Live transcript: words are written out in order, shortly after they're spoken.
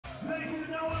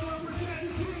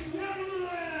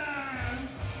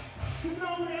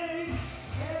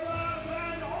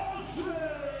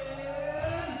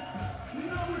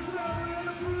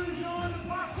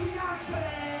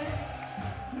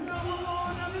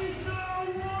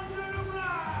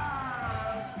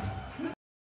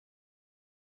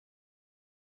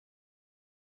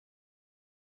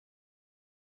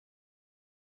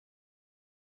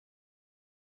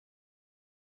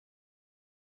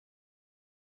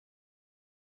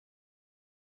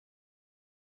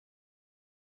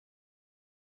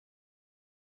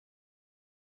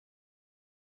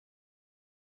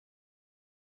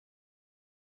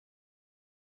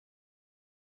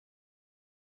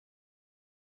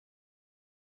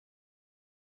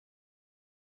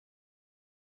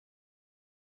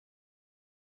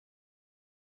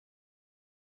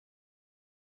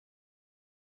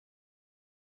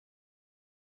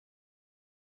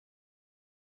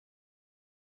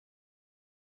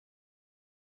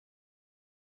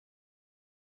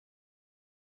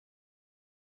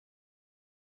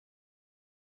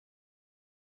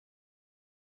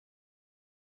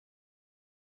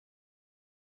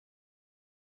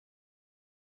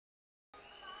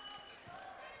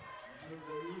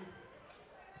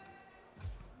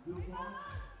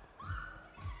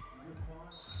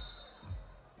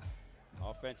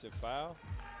Offensive foul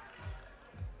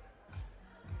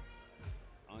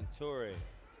on Toure.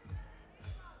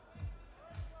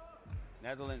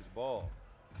 Netherlands ball.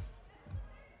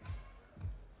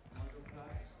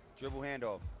 Dribble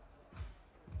handoff.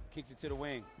 Kicks it to the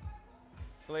wing.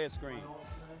 Flare screen.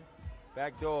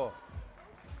 Back door.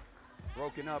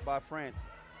 Broken up by France.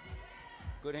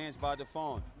 Good hands by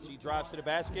Defawn. She drives to the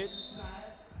basket.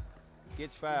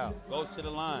 Gets fouled. Goes to the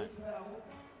line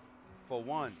for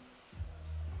one.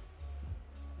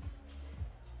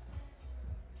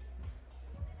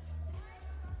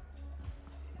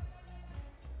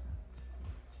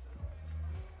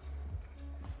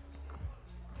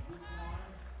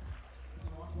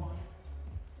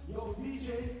 Yo,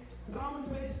 DJ, drum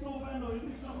and bass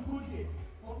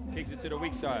Kicks it to the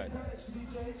weak side.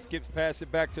 Skips past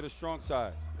it back to the strong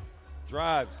side.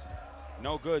 Drives.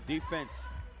 No good. Defense.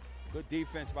 Good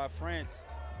defense by France.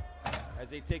 As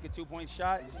they take a two-point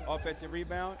shot, offensive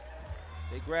rebound,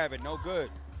 they grab it. No good.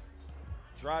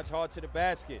 Drives hard to the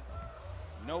basket.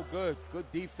 No good.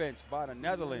 Good defense by the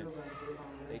Netherlands.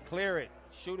 They clear it.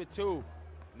 Shoot a two.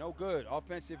 No good.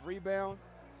 Offensive rebound.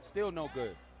 Still no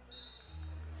good.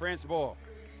 France ball.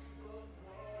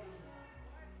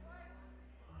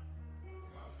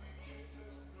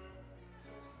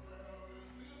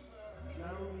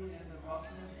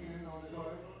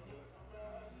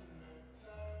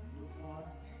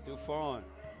 Dufawn.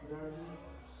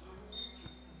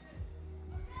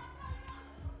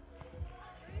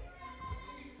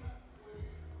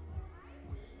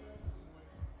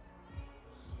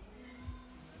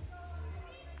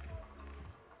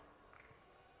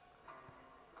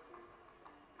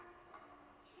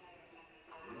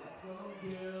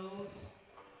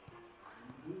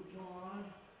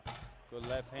 Good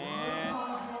left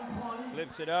hand.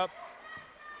 Flips it up.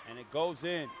 And it goes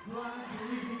in.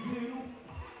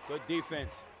 Good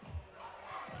defense.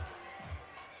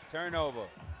 Turnover.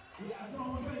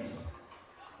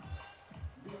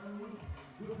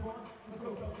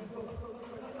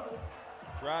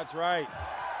 Drives right.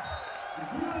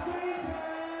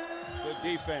 Good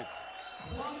defense.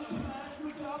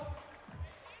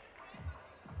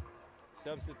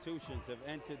 Substitutions have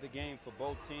entered the game for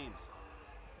both teams.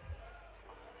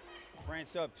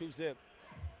 France up 2-zip.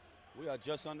 We are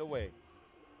just underway.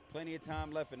 Plenty of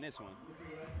time left in this one.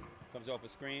 Comes off a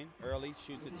screen early,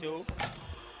 shoots a two.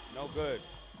 No good.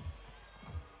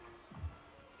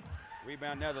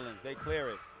 Rebound Netherlands, they clear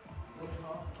it.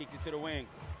 Kicks it to the wing.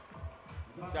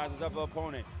 Sizes up the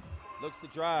opponent. Looks to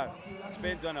drive.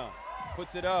 Spins on her.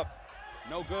 Puts it up.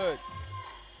 No good.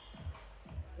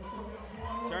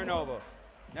 Turnover.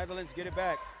 Netherlands get it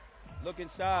back. Look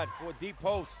inside for a deep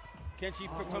post. Can she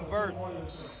convert?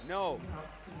 No.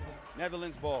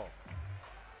 Netherlands ball.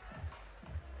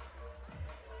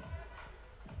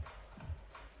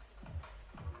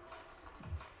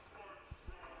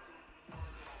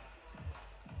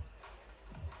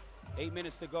 Eight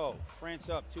minutes to go. France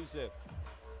up 2-zip.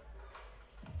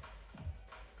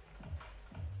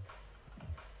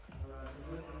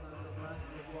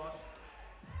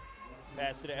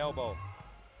 Pass to the elbow.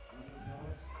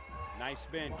 Nice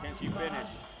spin. Can she finish?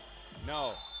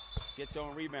 No. Gets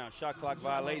on rebound. Shot clock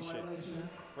violation.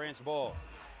 France ball.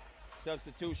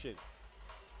 Substitution.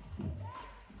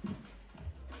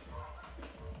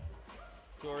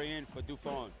 Toure in for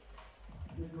Dufawn.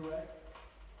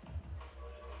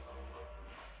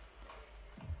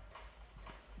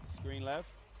 Screen left.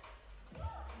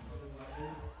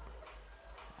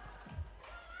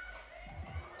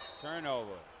 Turnover.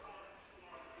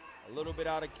 A little bit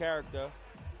out of character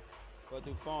for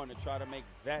Dufawn to try to make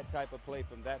that type of play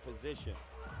from that position.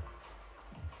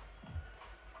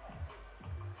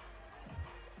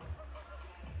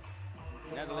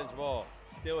 Netherlands ball.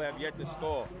 Still have yet to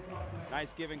score.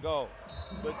 Nice give and go.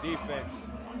 Good defense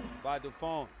by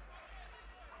Dufawn.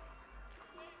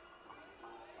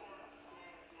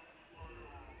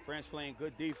 France playing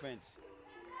good defense.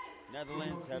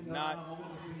 Netherlands have not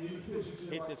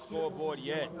hit the scoreboard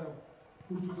yet.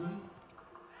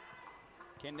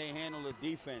 Can they handle the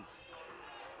defense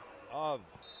of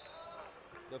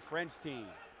the French team?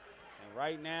 And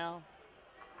right now,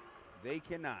 they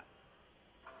cannot.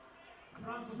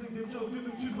 Who's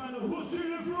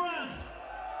cheering France?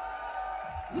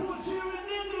 Who's cheering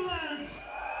Netherlands?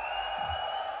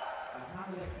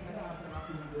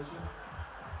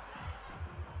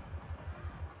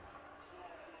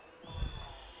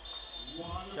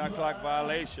 Shot clock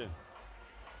violation.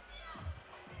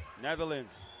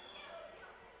 Netherlands.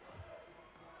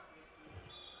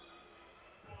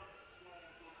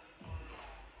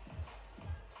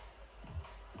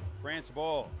 France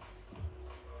ball.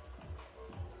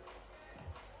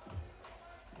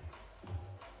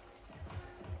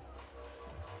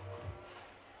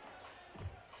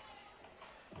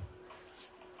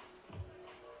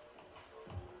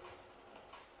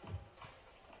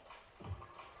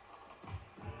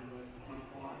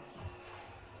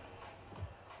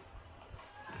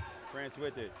 France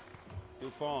with it.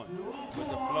 Dufon with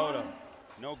the floater.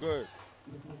 No good.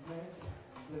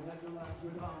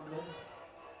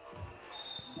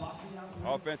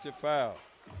 Offensive foul.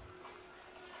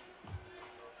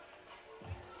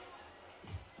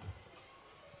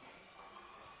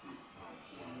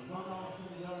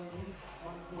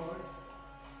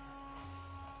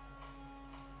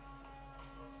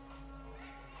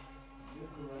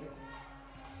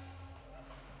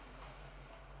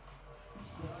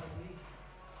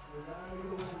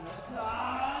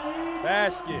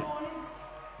 Basket.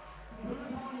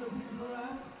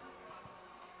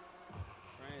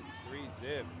 France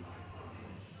 3-zip.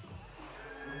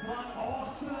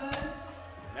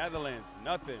 Netherlands,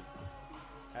 nothing.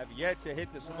 Have yet to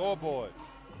hit the scoreboard.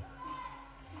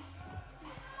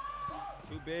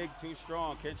 Too big, too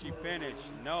strong. Can she finish?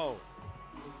 No.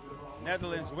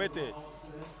 Netherlands with it.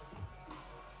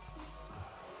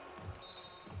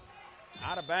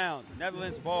 Out of bounds.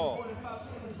 Netherlands ball.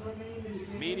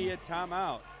 Media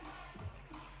timeout.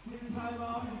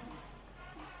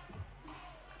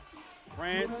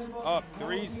 France up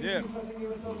 3-zip.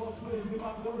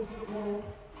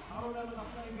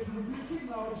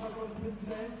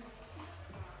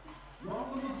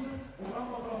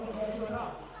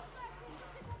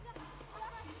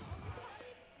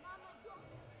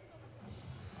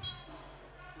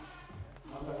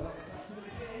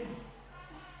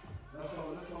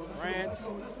 France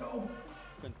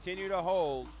continue to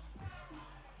hold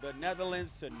the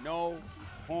Netherlands to no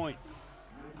points.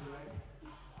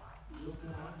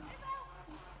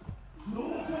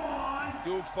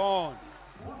 Dufon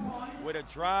with a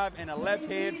drive and a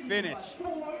left-hand finish.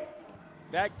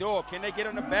 Back door, can they get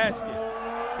on the basket?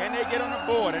 Can they get on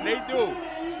the board? And they do.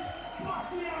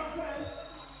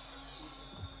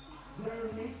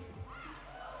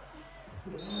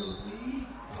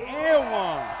 And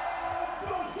one.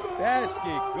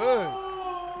 Basket, good.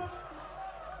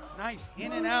 Nice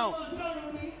in and out.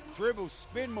 Dribble,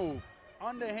 spin move.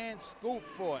 Underhand scoop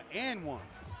for an and one.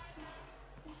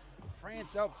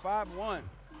 France up 5-1.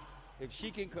 If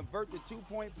she can convert the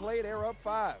two-point play, they're up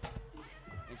 5.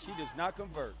 And she does not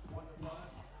convert.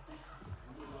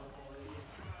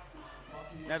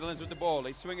 Netherlands with the ball.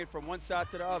 They swing it from one side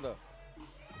to the other.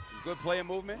 Some good player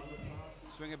movement.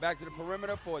 Swing it back to the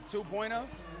perimeter for a two-pointer.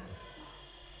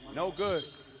 No good.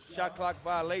 Shot clock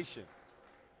violation.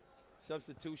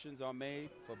 Substitutions are made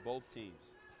for both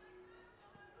teams.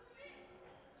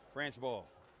 France ball.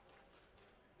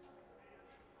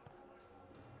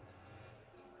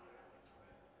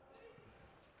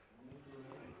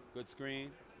 Good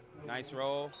screen. Nice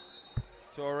roll.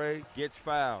 Torre gets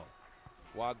fouled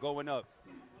while going up.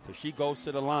 So she goes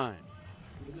to the line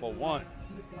for one.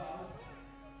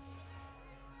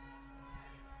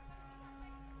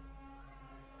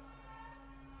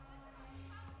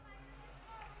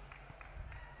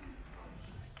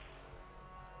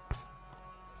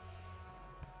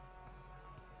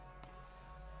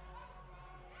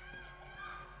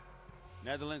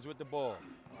 Netherlands with the ball.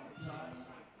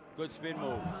 Good spin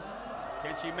move.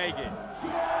 Can she make it?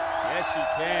 Yes, she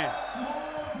can.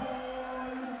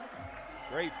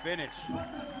 Great finish.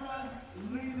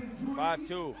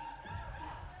 5-2.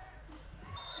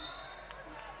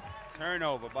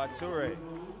 Turnover by Toure.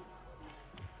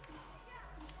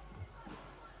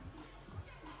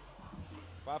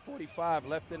 .545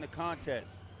 left in the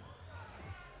contest.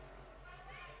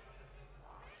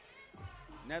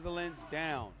 Netherlands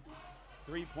down.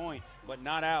 3 points, but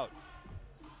not out.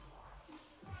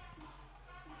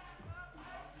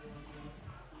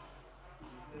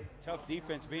 Tough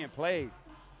defense being played.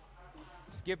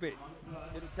 Skip it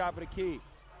to the top of the key.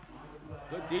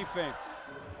 Good defense.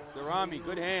 Durrami,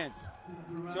 good hands.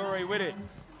 Toure with it.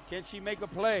 Can she make a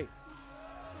play?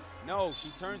 No, she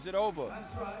turns it over.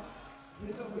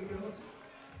 He's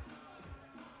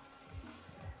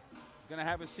going to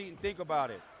have a seat and think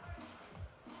about it.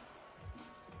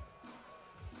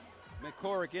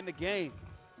 McCorrick in the game.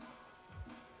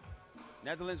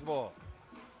 Netherlands ball.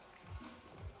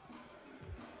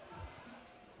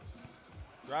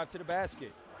 Drive to the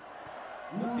basket.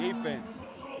 Good defense.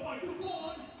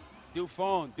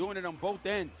 Dufon doing it on both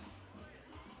ends.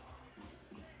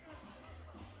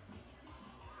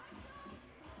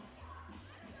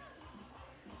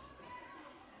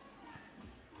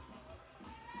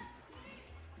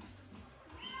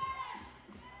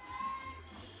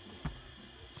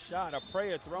 shot, a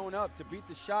prayer thrown up to beat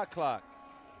the shot clock.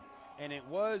 And it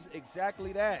was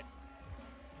exactly that.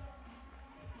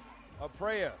 A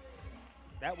prayer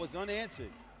that was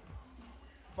unanswered.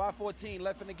 5:14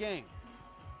 left in the game.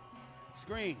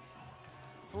 Screen,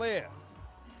 flare,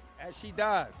 as she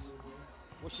dives.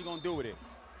 What's she gonna do with it?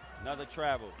 Another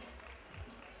travel.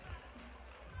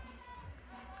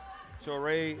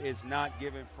 Touré is not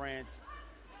giving France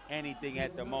anything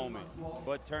at the moment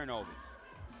but turnovers.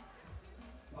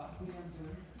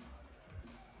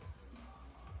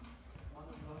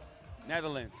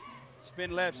 Netherlands,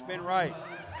 spin left, spin right.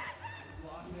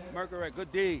 Mercury,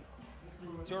 good D.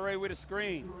 Touré with a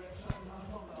screen.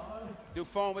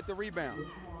 Dufon with the rebound.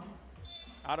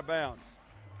 Out of bounds.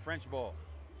 French ball,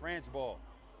 France ball.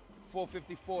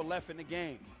 4:54 left in the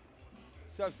game.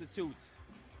 Substitutes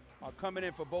are coming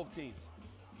in for both teams.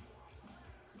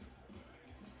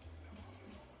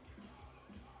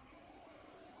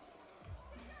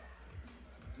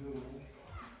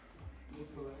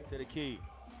 To the key.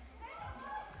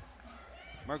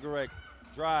 Mercury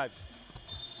drives.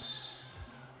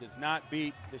 Does not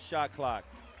beat the shot clock.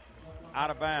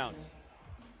 Out of bounds.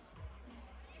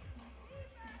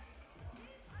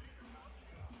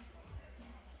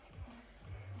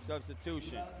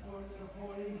 Substitution.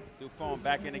 Dufon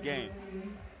back in the game.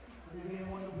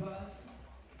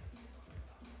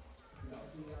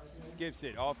 Skips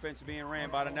it. Offense being ran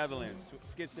by the Netherlands.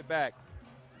 Skips it back.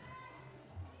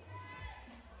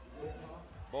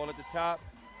 Ball at the top.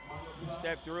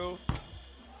 Step through.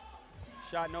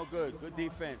 Shot no good. Good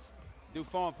defense.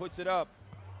 Dufon puts it up.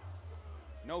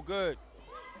 No good.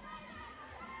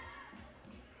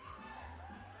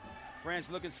 France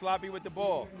looking sloppy with the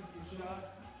ball.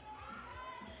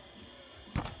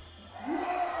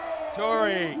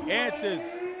 Touré answers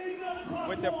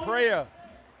with the prayer.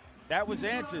 That was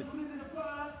answered.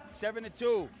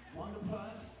 7-2.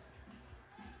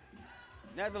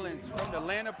 Netherlands from the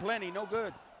land of plenty, no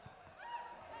good.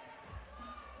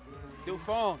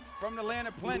 Dufon from the land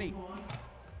of plenty,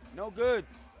 no good.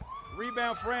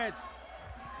 Rebound France,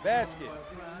 basket.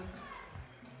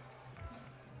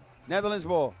 Netherlands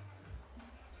ball.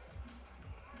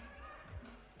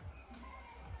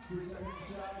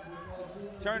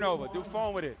 Turnover,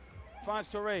 Dufon with it. Finds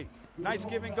Touré, nice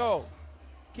give and go.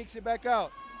 Kicks it back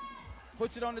out,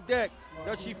 puts it on the deck.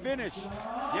 Does she finish?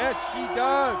 Yes, she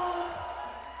does.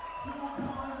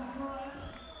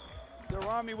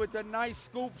 Darami with a nice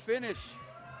scoop finish.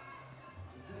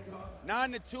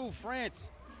 9-2 France.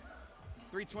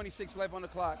 3:26 left on the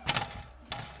clock.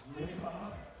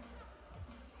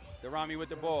 Darami with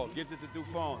the ball, gives it to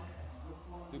Dufon.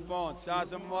 Dufon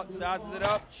sizes it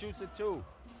up, shoots it two.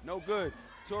 No good.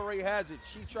 Touré has it.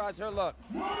 She tries her luck.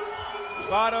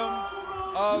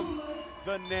 Bottom of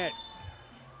the net.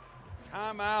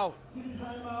 Timeout.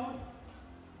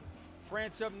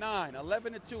 France up 9,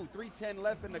 11-2, 3:10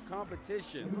 left in the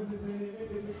competition.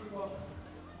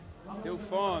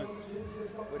 Dufon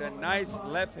with a nice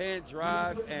left-hand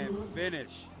drive and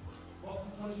finish.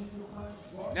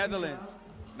 Netherlands,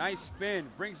 nice spin,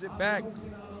 brings it back.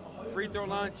 Free throw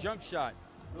line jump shot,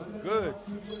 good.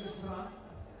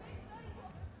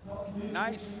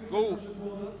 Nice scoop,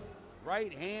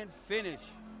 right hand finish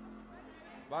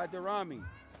by Darami.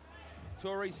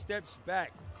 Touré steps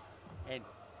back and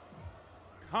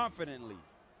confidently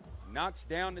knocks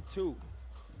down the two.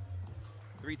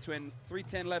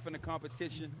 3:10 left in the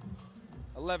competition.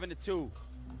 11-2.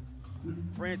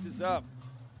 France is up.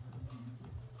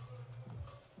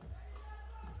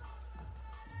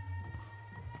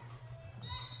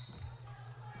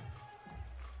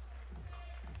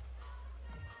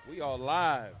 We are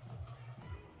live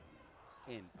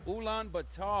in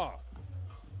Ulaanbaatar,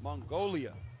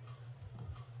 Mongolia.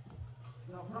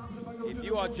 If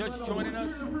you are just joining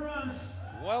us,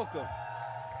 welcome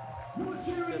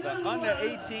to the Under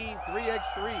 18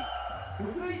 3x3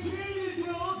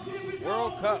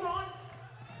 World Cup.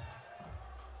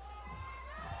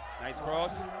 Nice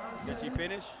cross. Did she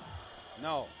finish?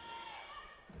 No.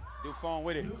 Dufon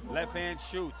with it. Left hand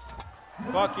shoots.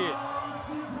 Bucket.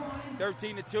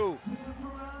 13-2.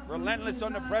 Relentless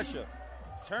under pressure.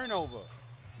 Turnover.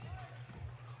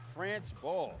 France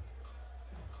ball.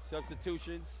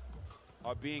 Substitutions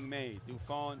are being made.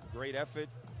 Dufon, great effort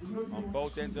on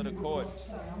both ends of the court.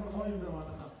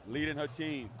 Leading her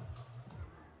team.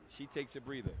 She takes a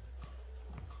breather.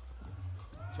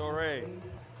 Touré.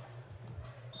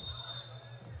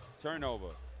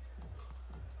 Turnover.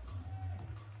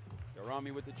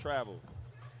 Darami with the travel.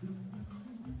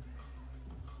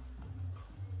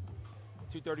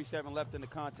 2:37 left in the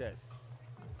contest.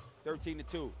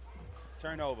 13-2.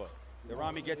 Turnover.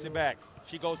 Darami gets it back.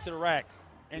 She goes to the rack.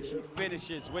 And she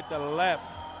finishes with the left.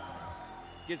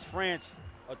 Gives France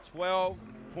a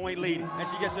 12-point lead. And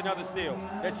she gets another steal.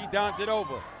 Then she downs it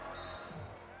over.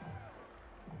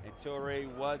 And Torre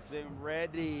wasn't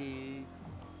ready.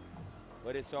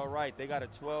 But it's all right. They got a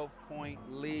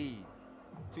 12-point lead.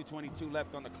 2:22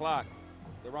 left on the clock.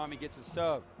 Darami gets a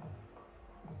sub.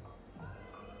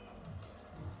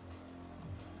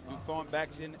 Buffon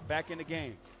back in the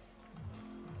game.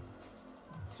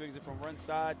 Swings it from one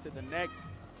side to the next.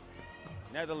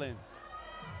 Netherlands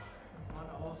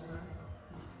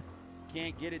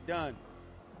can't get it done.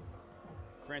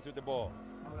 France with the ball.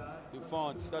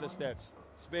 Buffon stutter steps,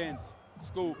 spins,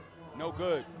 scoop, no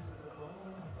good.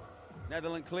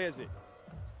 Netherlands clears it.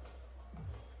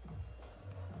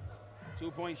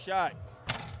 2-point shot,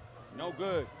 no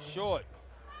good, short.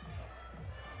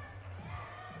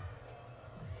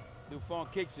 Buffon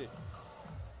kicks it.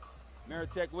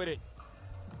 Meritek with it.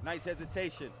 Nice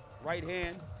hesitation. Right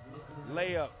hand,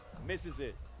 layup, misses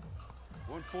it.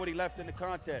 140 left in the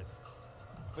contest.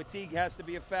 Fatigue has to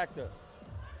be a factor.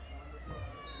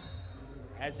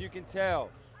 As you can tell,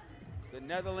 the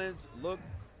Netherlands look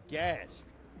gassed.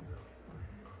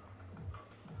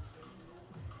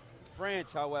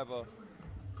 France, however,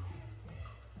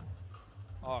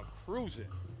 are cruising.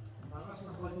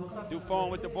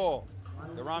 Buffon with the ball.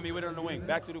 Darami with it on the wing.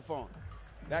 Back to Buffon.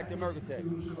 Back to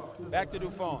Mercatek. Back to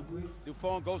Buffon.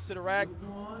 Buffon goes to the rack.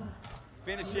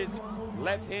 Finishes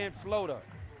left-hand floater.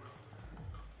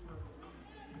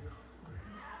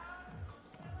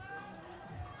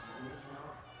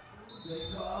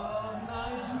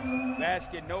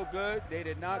 Basket no good. They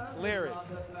did not clear it.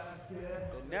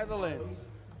 The Netherlands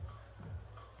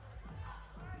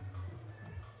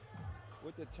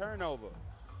with the turnover.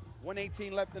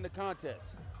 1:18 left in the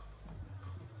contest.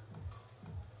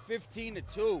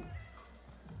 15-2.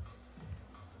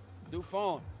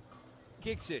 Buffon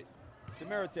kicks it to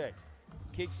Meritek.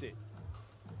 Kicks it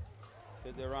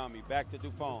to Darami. Back to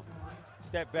Buffon.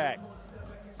 Step back.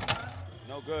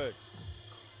 No good.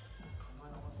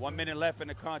 1 minute left in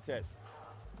the contest.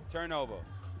 Turnover.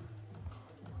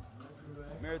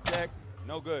 Meritek,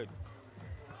 no good.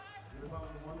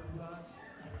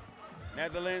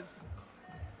 Netherlands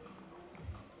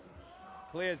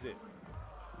clears it,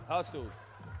 hustles,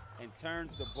 and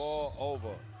turns the ball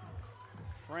over.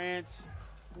 France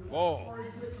ball.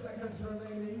 46 seconds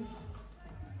remaining.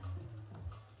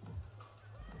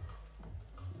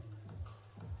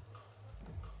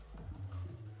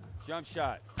 Jump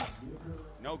shot,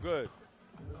 no good.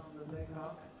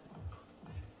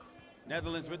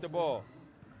 Netherlands with the ball.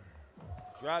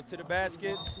 Drive to the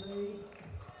basket,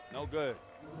 no good.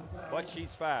 But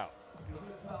she's fouled.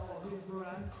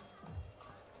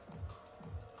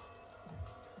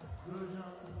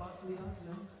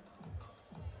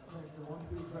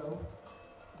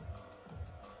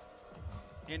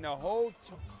 In the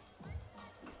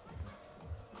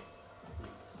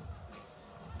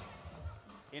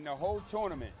whole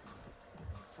tournament,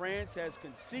 France has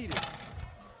conceded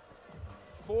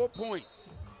 4 points.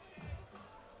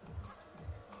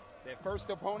 Their first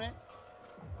opponent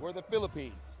were the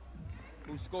Philippines,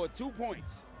 who scored 2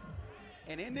 points.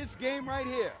 And in this game right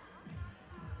here,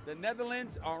 the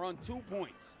Netherlands are on 2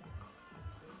 points.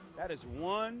 That is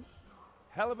one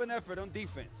hell of an effort on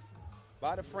defense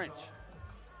by the French.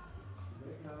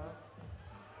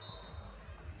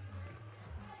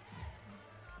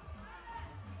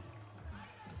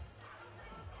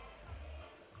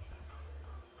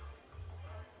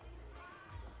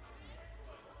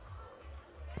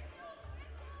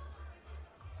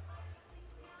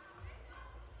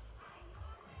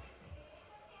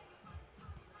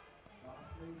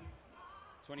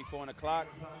 .24 on the clock.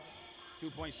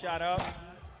 2-point shot up.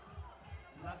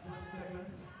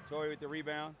 Torre with the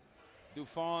rebound.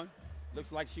 Buffon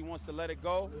looks like she wants to let it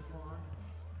go.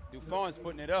 Buffon's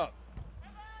putting it up.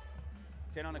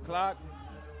 10 on the clock.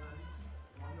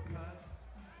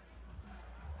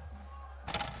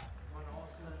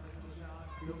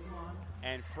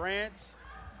 And France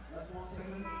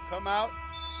come out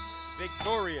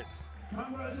victorious.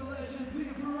 Congratulations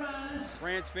to France.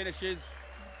 France finishes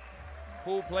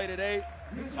pool play today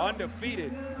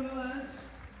undefeated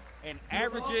and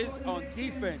averages on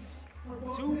defense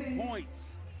 2 points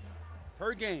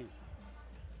per game.